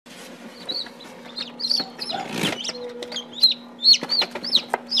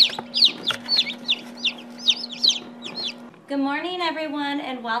Good morning, everyone,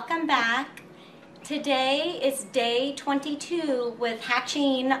 and welcome back. Today is day 22 with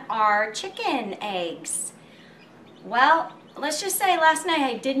hatching our chicken eggs. Well, let's just say last night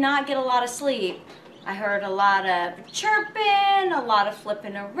I did not get a lot of sleep. I heard a lot of chirping, a lot of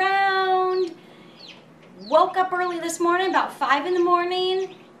flipping around. Woke up early this morning, about 5 in the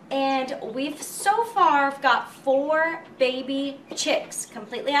morning, and we've so far got 4 baby chicks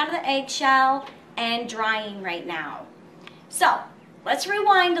completely out of the eggshell and drying right now. So let's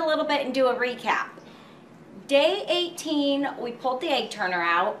rewind a little bit and do a recap. Day 18, we pulled the egg turner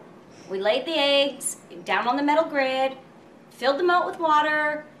out. We laid the eggs down on the metal grid, filled them out with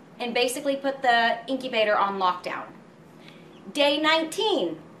water, and basically put the incubator on lockdown. Day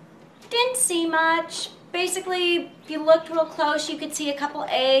 19, didn't see much. Basically, if you looked real close, you could see a couple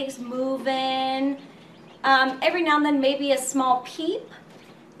eggs moving. Every now and then, maybe a small peep.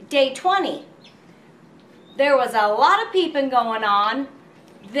 Day 20, there was a lot of peeping going on.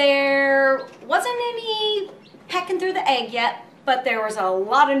 There wasn't any pecking through the egg yet, but there was a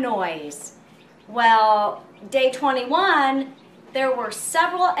lot of noise. Well, day 21, there were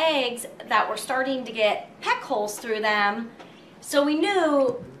several eggs that were starting to get peck holes through them, so we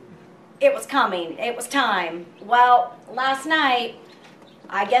knew it was coming. It was time. Well, last night,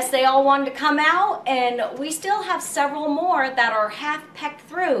 I guess they all wanted to come out, and we still have several more that are half pecked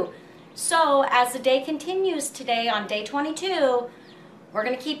through. So as the day continues today on day 22, we're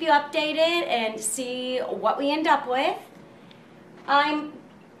going to keep you updated and see what we end up with.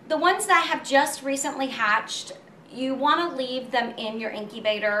 The ones that have just recently hatched, you want to leave them in your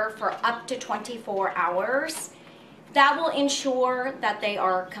incubator for up to 24 hours. That will ensure that they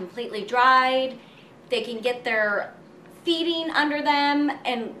are completely dried. They can get their feeding under them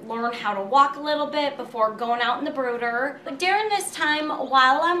and learn how to walk a little bit before going out in the brooder. But during this time,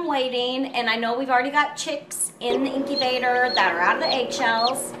 while I'm waiting, and I know we've already got chicks in the incubator that are out of the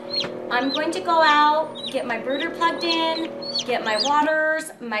eggshells, I'm going to go out, get my brooder plugged in, get my waters,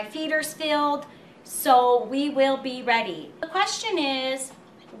 my feeders filled, so we will be ready. The question is,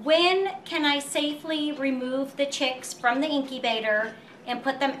 when can I safely remove the chicks from the incubator and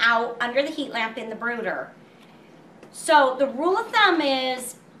put them out under the heat lamp in the brooder? So the rule of thumb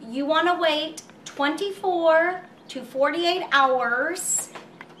is you want to wait 24 to 48 hours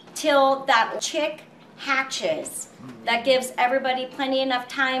till that chick hatches. That gives everybody plenty enough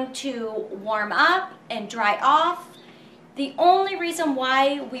time to warm up and dry off. The only reason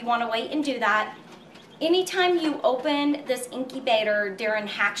why we want to wait and do that, anytime you open this incubator during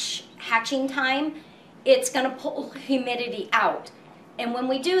hatching time, it's going to pull humidity out. And when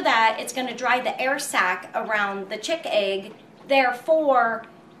we do that, it's going to dry the air sac around the chick egg. Therefore,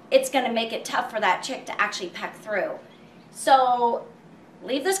 it's going to make it tough for that chick to actually peck through. So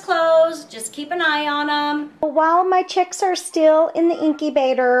leave this closed. Just keep an eye on them. While my chicks are still in the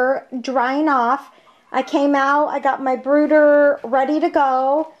incubator drying off, I came out. I got my brooder ready to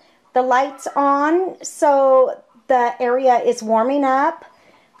go. The light's on, so the area is warming up.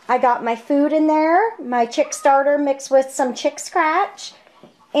 I got my food in there, my chick starter mixed with some chick scratch,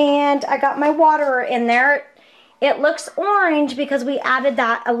 and I got my water in there. It looks orange because we added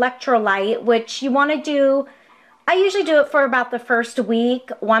that electrolyte, which you want to do, I usually do it for about the first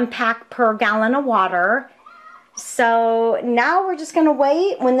week, 1 pack per gallon of water. So now we're just going to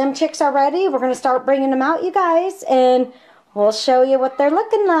wait. When them chicks are ready, we're going to start bringing them out, you guys, and we'll show you what they're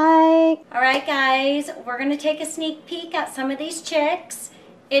looking like. All right, guys, we're going to take a sneak peek at some of these chicks.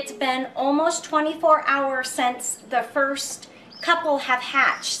 It's been almost 24 hours since the first couple have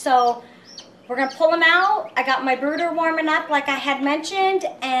hatched. So we're going to pull them out. I got my brooder warming up like I had mentioned,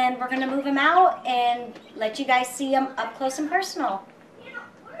 and we're going to move them out and let you guys see them up close and personal.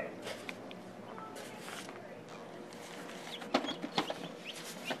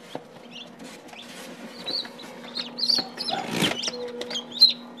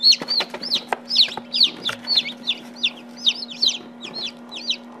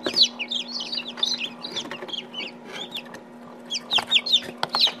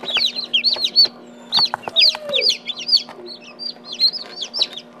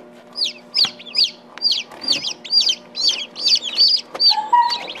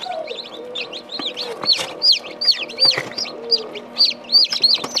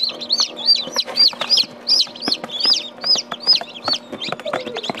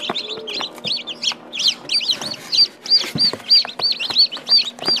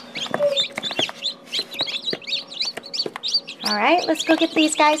 All right, let's go get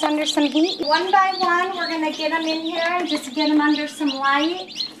these guys under some heat. One by one, we're gonna get them in here and just get them under some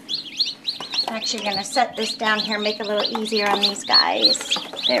light. I'm actually gonna set this down here, make it a little easier on these guys.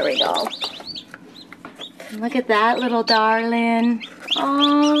 There we go. Look at that little darling.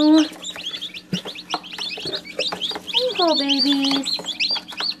 Oh. Oh, babies.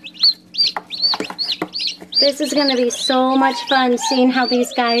 This is gonna be so much fun seeing how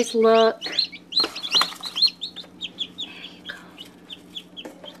these guys look.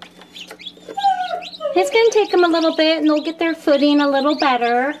 It's gonna take them a little bit and they'll get their footing a little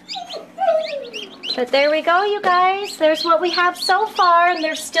better. But there we go, you guys. There's what we have so far, and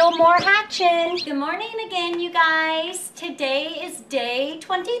there's still more hatching. Good morning again, you guys. Today is day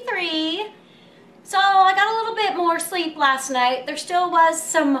 23. So I got a little bit more sleep last night. There still was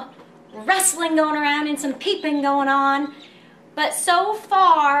some wrestling going around and some peeping going on. But so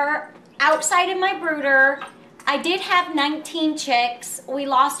far, outside of my brooder, I did have 19 chicks. We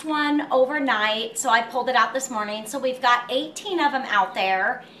lost one overnight, so I pulled it out this morning. So we've got 18 of them out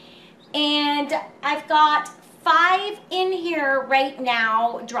there. And I've got 5 in here right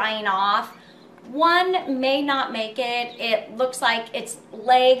now drying off. One may not make it. It looks like its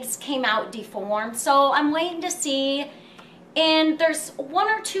legs came out deformed. So I'm waiting to see. And there's 1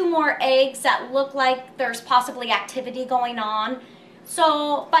 or 2 more eggs that look like there's possibly activity going on.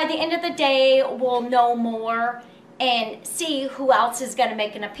 So by the end of the day, we'll know more and see who else is going to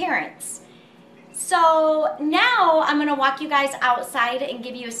make an appearance. So now I'm going to walk you guys outside and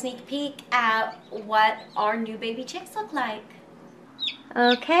give you a sneak peek at what our new baby chicks look like.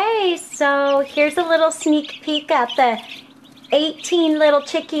 Okay, so here's a little sneak peek at the 18 little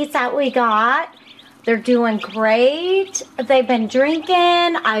chickies that we got. They're doing great. They've been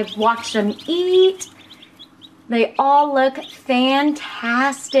drinking. I've watched them eat. They all look fantastic.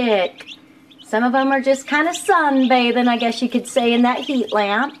 Some of them are just kind of sunbathing, I guess you could say, in that heat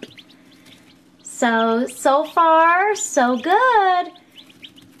lamp. So far, so good.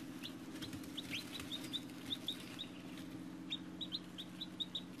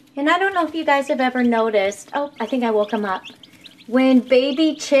 And I don't know if you guys have ever noticed, oh, I think I woke them up. When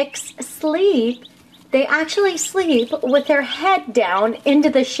baby chicks sleep, they actually sleep with their head down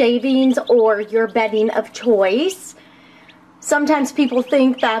into the shavings or your bedding of choice. Sometimes people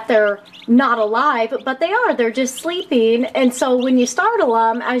think that they're not alive, but they are. They're just sleeping. And so when you startle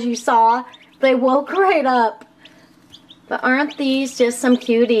them, as you saw, they woke right up. But aren't these just some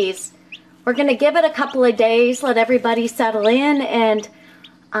cuties? We're going to give it a couple of days, let everybody settle in, and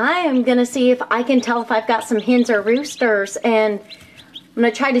I am going to see if I can tell if I've got some hens or roosters. And I'm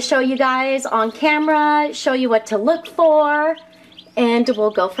going to try to show you guys on camera, show you what to look for, and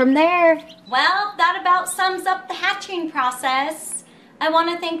we'll go from there. Well, that about sums up the hatching process. I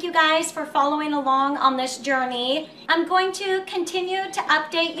want to thank you guys for following along on this journey. I'm going to continue to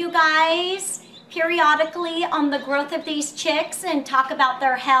update you guys periodically on the growth of these chicks and talk about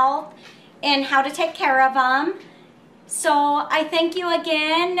their health and how to take care of them. So I thank you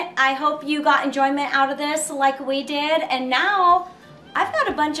again. I hope you got enjoyment out of this like we did. And now I've got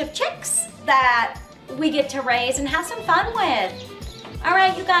a bunch of chicks that we get to raise and have some fun with. All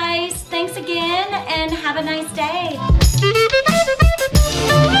right, you guys, thanks again and have a nice day.